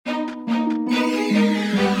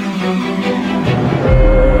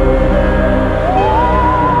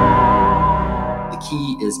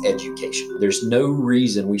is education. There's no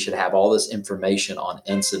reason we should have all this information on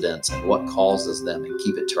incidents and what causes them and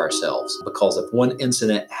keep it to ourselves. Because if one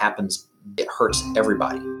incident happens, it hurts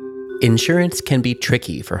everybody. Insurance can be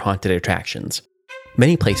tricky for haunted attractions.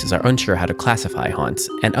 Many places are unsure how to classify haunts,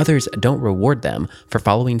 and others don't reward them for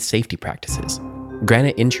following safety practices.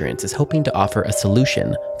 Granite Insurance is hoping to offer a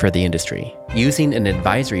solution for the industry. Using an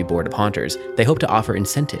advisory board of haunters, they hope to offer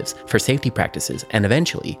incentives for safety practices and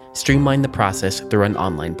eventually streamline the process through an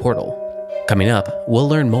online portal. Coming up, we'll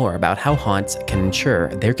learn more about how haunts can ensure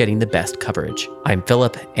they're getting the best coverage. I'm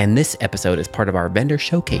Philip, and this episode is part of our vendor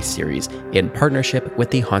showcase series in partnership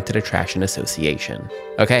with the Haunted Attraction Association.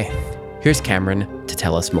 Okay, here's Cameron to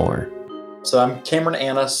tell us more. So I'm Cameron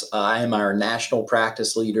Annis. I am our national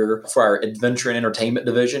practice leader for our adventure and entertainment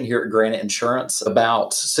division here at Granite Insurance.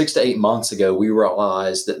 About 6 to 8 months ago, we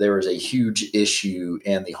realized that there is a huge issue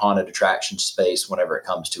in the haunted attraction space whenever it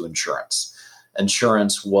comes to insurance.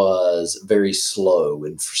 Insurance was very slow.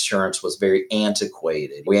 Insurance was very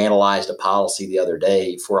antiquated. We analyzed a policy the other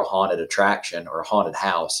day for a haunted attraction or a haunted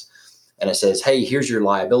house, and it says, hey, here's your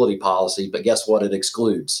liability policy, but guess what it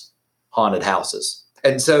excludes? Haunted houses.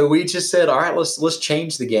 And so we just said, all right, let's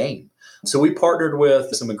change the game. So we partnered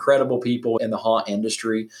with some incredible people in the haunt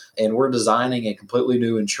industry, and we're designing a completely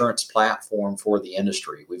new insurance platform for the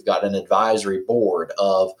industry. We've got an advisory board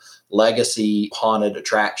of legacy haunted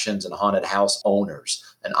attractions and haunted house owners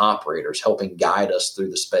and operators helping guide us through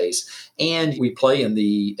the space. And we play in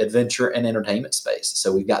the adventure and entertainment space.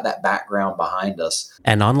 So we've got that background behind us.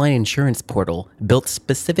 An online insurance portal built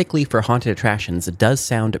specifically for haunted attractions does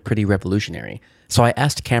sound pretty revolutionary. So I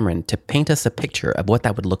asked Cameron to paint us a picture of what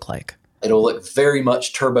that would look like. It'll look very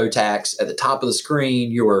much TurboTax. At the top of the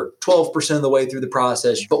screen, you're 12% of the way through the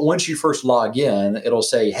process. But once you first log in, it'll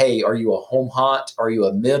say, hey, are you a home haunt? Are you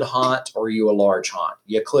a mid haunt? Or are you a large haunt?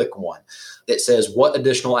 You click one. It says, what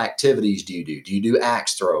additional activities do you do? Do you do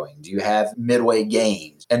axe throwing? Do you have midway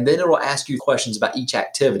games? And then it'll ask you questions about each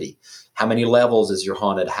activity. How many levels is your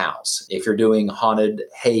haunted house? If you're doing haunted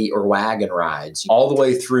hay or wagon rides, all the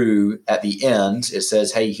way through at the end, it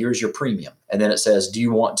says, hey, here's your premium. And then it says, do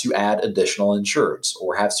you want to add additional insureds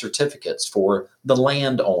or have certificates for the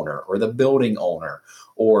landowner or the building owner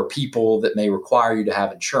or people that may require you to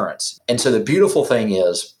have insurance? And so the beautiful thing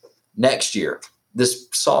is next year, this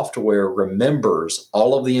software remembers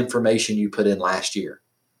all of the information you put in last year.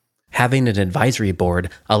 Having an advisory board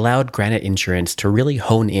allowed Granite Insurance to really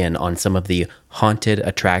hone in on some of the haunted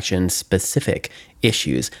attraction-specific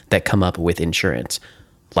issues that come up with insurance,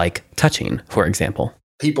 like touching, for example.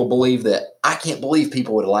 People believe that, I can't believe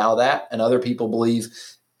people would allow that, and other people believe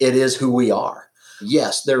it is who we are.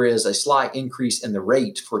 Yes, there is a slight increase in the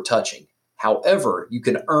rate for touching. However, you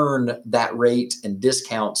can earn that rate and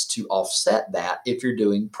discounts to offset that if you're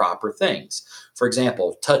doing proper things. For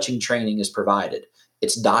example, touching training is provided.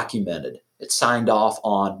 It's documented. It's signed off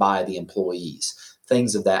on by the employees,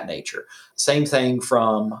 things of that nature. Same thing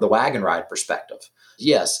from the wagon ride perspective.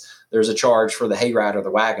 Yes, there's a charge for the hayride or the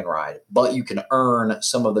wagon ride, but you can earn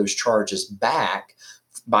some of those charges back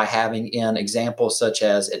by having in examples such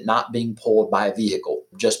as it not being pulled by a vehicle,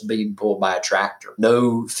 just being pulled by a tractor,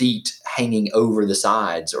 no feet hanging over the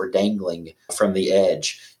sides or dangling from the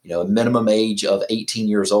edge, a minimum age of 18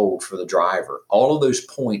 years old for the driver. All of those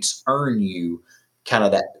points earn you kind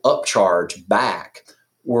of that upcharge back.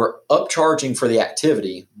 We're upcharging for the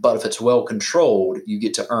activity, but if it's well controlled, you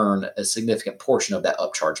get to earn a significant portion of that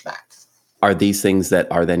upcharge back. Are these things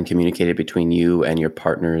that are then communicated between you and your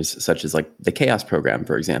partners, such as like the Chaos program,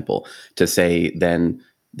 for example, to say then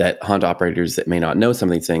that haunt operators that may not know some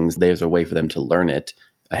of these things, there's a way for them to learn it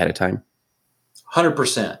ahead of time?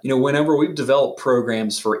 100%. Whenever we've developed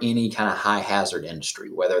programs for any kind of high hazard industry,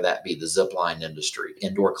 whether that be the zipline industry,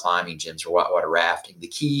 indoor climbing gyms, or whitewater rafting, the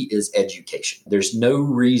key is education. There's no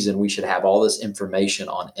reason we should have all this information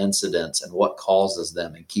on incidents and what causes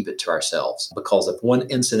them and keep it to ourselves. Because if one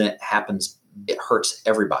incident happens, it hurts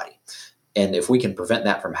everybody. And if we can prevent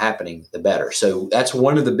that from happening, the better. So that's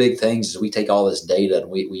one of the big things is we take all this data and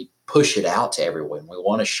we push it out to everyone. We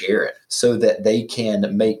want to share it so that they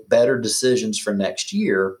can make better decisions for next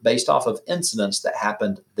year based off of incidents that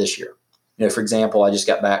happened this year. For example, I just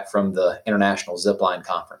got back from the International Zipline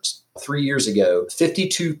Conference. 3 years ago,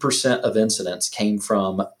 52% of incidents came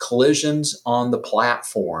from collisions on the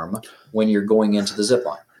platform when you're going into the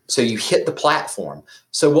zipline. So you hit the platform.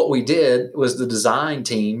 So what we did was the design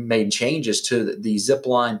team made changes to the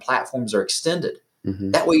zipline platforms are extended.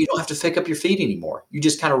 Mm-hmm. That way you don't have to pick up your feet anymore. You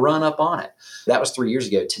just kind of run up on it. That was 3 years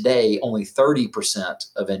ago. Today, only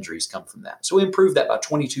 30% of injuries come from that. So we improved that by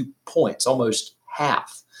 22 points, almost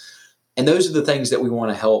half. And those are the things that we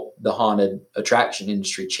want to help the haunted attraction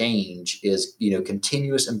industry change is,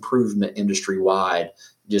 continuous improvement industry-wide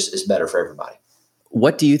just is better for everybody.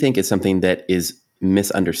 What do you think is something that is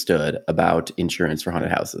misunderstood about insurance for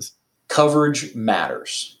haunted houses? Coverage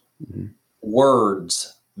matters. Mm-hmm.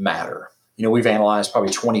 Words matter. We've analyzed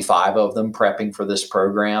probably 25 of them prepping for this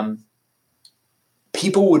program.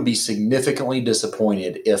 People would be significantly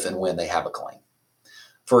disappointed if and when they have a claim.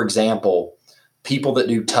 For example, people that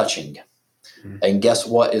do touching, and guess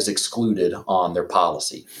what is excluded on their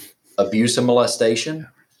policy? Abuse and molestation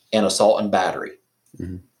and assault and battery.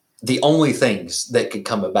 Mm-hmm. The only things that could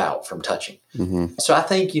come about from touching. Mm-hmm. So I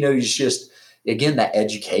think, it's just, again, that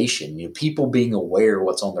education, people being aware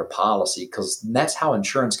what's on their policy, because that's how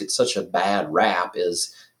insurance gets such a bad rap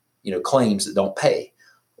is, claims that don't pay.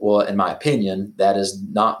 Well, in my opinion, that is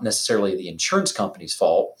not necessarily the insurance company's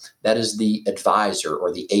fault. That is the advisor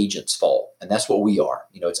or the agent's fault. And that's what we are.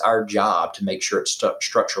 It's our job to make sure it's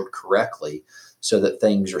structured correctly so that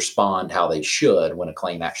things respond how they should when a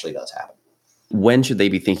claim actually does happen. When should they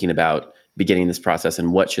be thinking about beginning this process,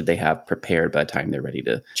 and what should they have prepared by the time they're ready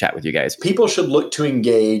to chat with you guys? People should look to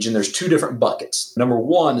engage, and there's two different buckets. Number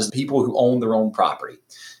one is people who own their own property.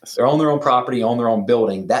 They own their own property, own their own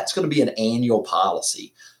building. That's going to be an annual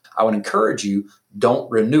policy. I would encourage you, don't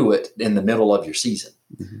renew it in the middle of your season.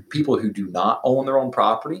 Mm-hmm. People who do not own their own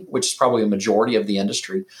property, which is probably a majority of the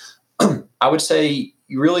industry, I would say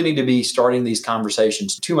you really need to be starting these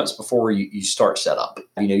conversations 2 months before you start setup.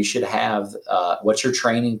 You should have what's your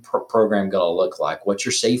training program going to look like? What's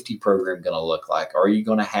your safety program going to look like? Are you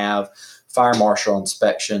going to have fire marshal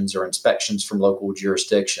inspections or inspections from local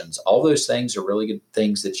jurisdictions? All those things are really good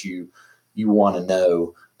things that you want to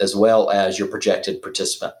know, as well as your projected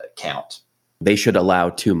participant count. They should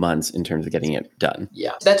allow 2 months in terms of getting it done.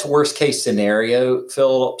 Yeah, that's worst case scenario,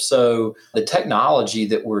 Philip. So the technology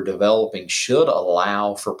that we're developing should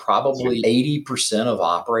allow for probably 80% of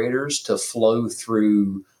operators to flow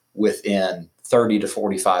through within 30 to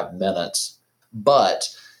 45 minutes. But,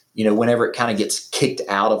 whenever it kind of gets kicked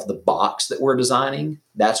out of the box that we're designing,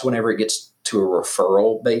 that's whenever it gets to a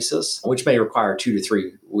referral basis, which may require 2 to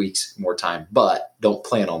 3 weeks more time, but don't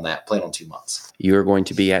plan on that. Plan on 2 months. You're going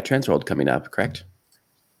to be at Transworld coming up, correct?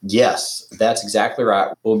 Yes, that's exactly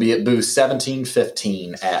right. We'll be at booth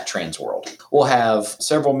 1715 at Transworld. We'll have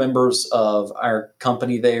several members of our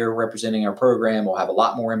company there representing our program. We'll have a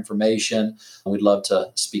lot more information. We'd love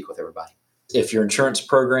to speak with everybody. If your insurance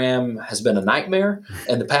program has been a nightmare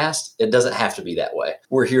in the past, it doesn't have to be that way.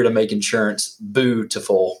 We're here to make insurance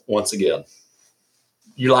beautiful once again.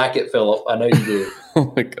 You like it, Philip. I know you do.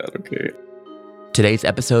 Oh my God, okay. Today's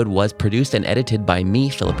episode was produced and edited by me,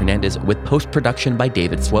 Philip Hernandez, with post-production by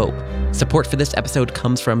David Swope. Support for this episode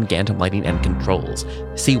comes from Gantom Lighting and Controls.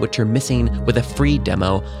 See what you're missing with a free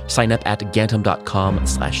demo. Sign up at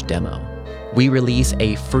gantom.com/demo. We release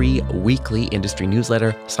a free weekly industry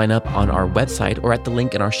newsletter. Sign up on our website or at the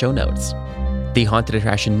link in our show notes. The Haunted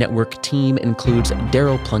Attraction Network team includes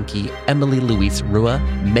Daryl Plunkey, Emily Louise Rua,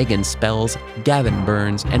 Megan Spells, Gavin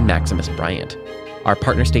Burns, and Maximus Bryant. Our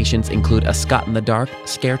partner stations include A Scott in the Dark,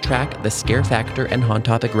 Scare Track, The Scare Factor, and Haunt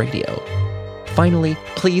Topic Radio. Finally,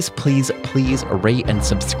 please rate and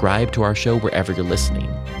subscribe to our show wherever you're listening.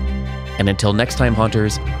 And until next time,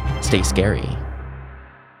 Haunters, stay scary.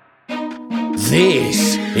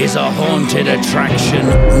 This is a Haunted Attraction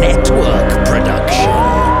Network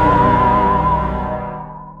production.